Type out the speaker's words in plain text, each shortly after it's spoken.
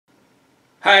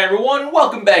Hi everyone, and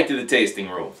welcome back to the Tasting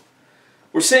Room.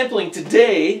 We're sampling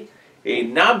today a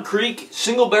Knob Creek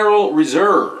Single Barrel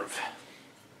Reserve.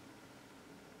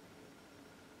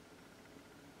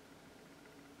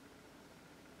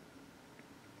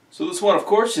 So this one, of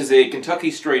course, is a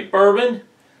Kentucky straight bourbon.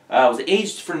 It was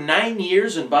aged for 9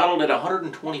 years and bottled at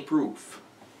 120 proof.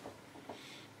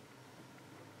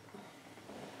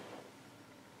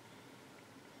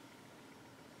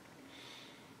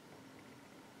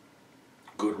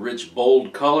 Good, rich,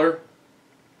 bold color.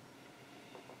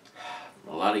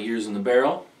 A lot of years in the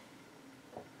barrel.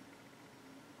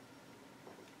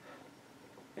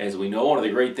 As we know, one of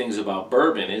the great things about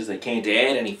bourbon is they can't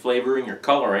add any flavoring or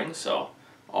coloring, so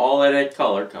all of that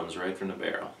color comes right from the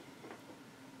barrel.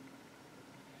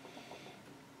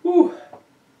 Whew.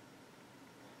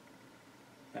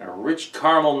 Got a rich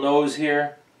caramel nose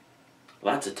here.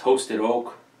 Lots of toasted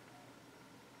oak.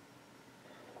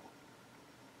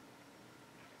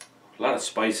 A lot of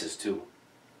spices too.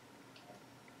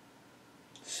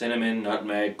 Cinnamon,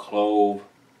 nutmeg, clove.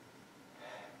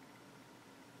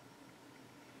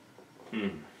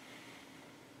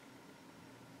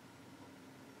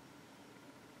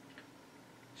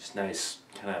 Just nice,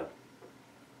 kind of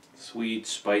sweet,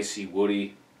 spicy,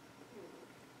 woody.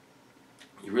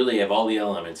 You really have all the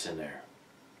elements in there.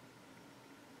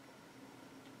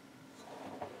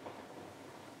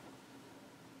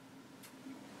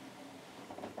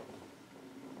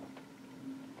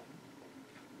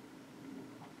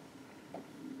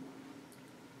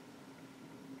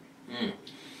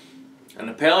 On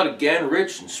the palate, again,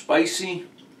 rich and spicy.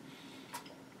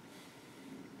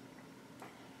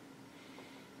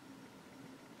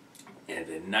 And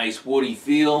a nice woody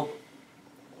feel.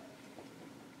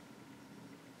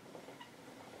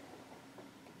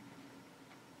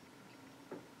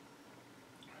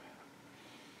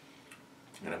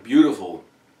 And a beautiful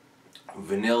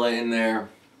vanilla in there.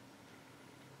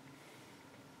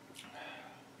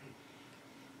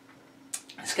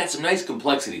 It's got some nice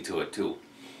complexity to it too.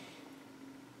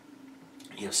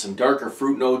 You have some darker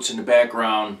fruit notes in the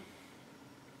background.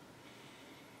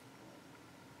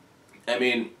 I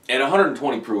mean, at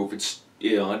 120 proof, it's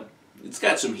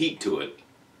got some heat to it.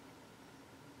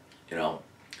 You know,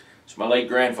 so my late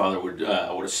grandfather would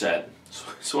have said,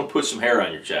 "Someone put some hair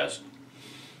on your chest."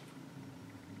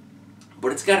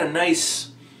 But it's got a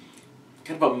nice,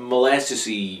 kind of a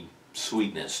molassesy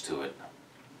sweetness to it.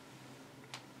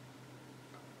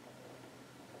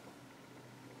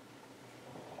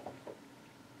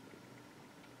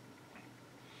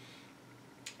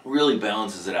 Really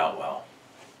balances it out well.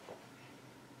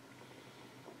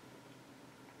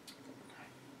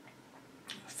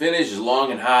 Finish is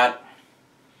long and hot.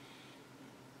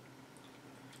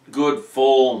 Good,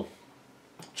 full,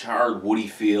 charred, woody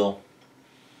feel.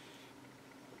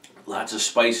 Lots of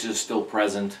spices still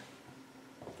present.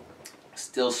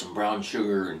 Still some brown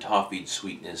sugar and toffee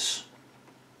sweetness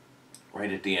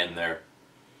right at the end there.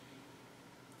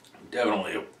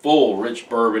 Definitely a full, rich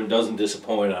bourbon. Doesn't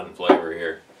disappoint on flavor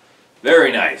here.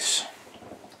 Very nice.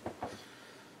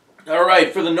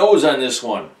 Alright, for the nose on this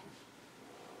one.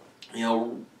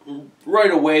 You know, right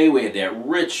away we had that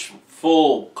rich,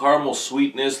 full caramel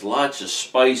sweetness, lots of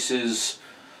spices.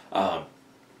 You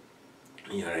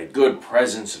know, a good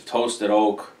presence of toasted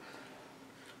oak.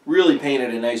 Really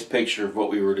painted a nice picture of what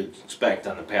we were to expect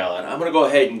on the palate. I'm going to go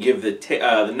ahead and give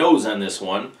the nose on this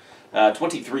one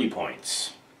 23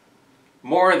 points.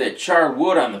 More of that charred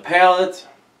wood on the palate.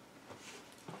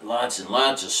 Lots and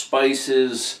lots of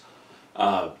spices.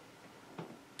 Some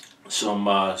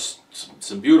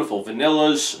beautiful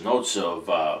vanillas. Some notes of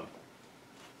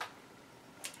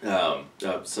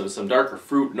some darker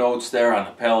fruit notes there on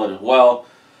the palate as well.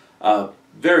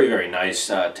 Very, very nice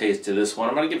taste to this one.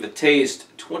 I'm going to give the taste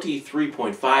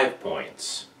 23.5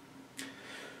 points.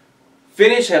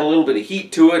 Finish had a little bit of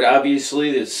heat to it.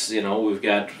 Obviously, this, we've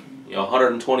got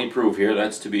 120 proof here.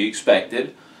 That's to be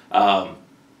expected.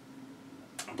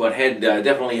 But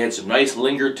definitely had some nice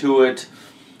linger to it.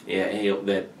 Yeah,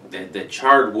 that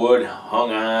charred wood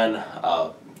hung on.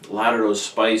 A lot of those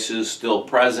spices still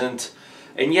present.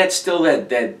 And yet still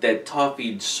that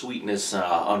toffee sweetness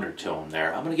undertone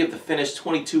there. I'm going to give the finish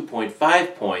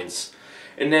 22.5 points.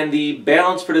 And then the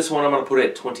balance for this one I'm going to put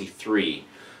at 23.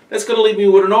 That's going to leave me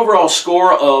with an overall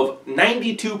score of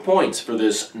 92 points for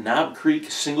this Knob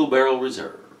Creek Single Barrel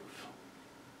Reserve.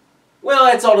 Well,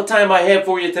 that's all the time I have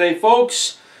for you today,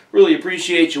 folks. Really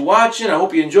appreciate you watching. I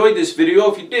hope you enjoyed this video.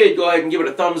 If you did, go ahead and give it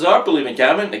a thumbs up or leave a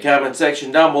comment in the comment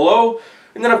section down below.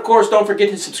 And then, of course, don't forget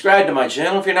to subscribe to my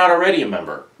channel if you're not already a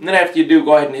member. And then after you do,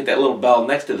 go ahead and hit that little bell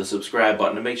next to the subscribe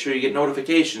button to make sure you get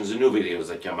notifications of new videos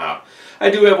that come out. I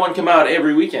do have one come out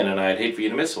every weekend, and I'd hate for you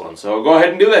to miss one. So go ahead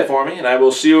and do that for me, and I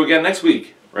will see you again next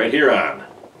week, right here on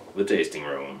The Tasting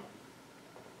Room.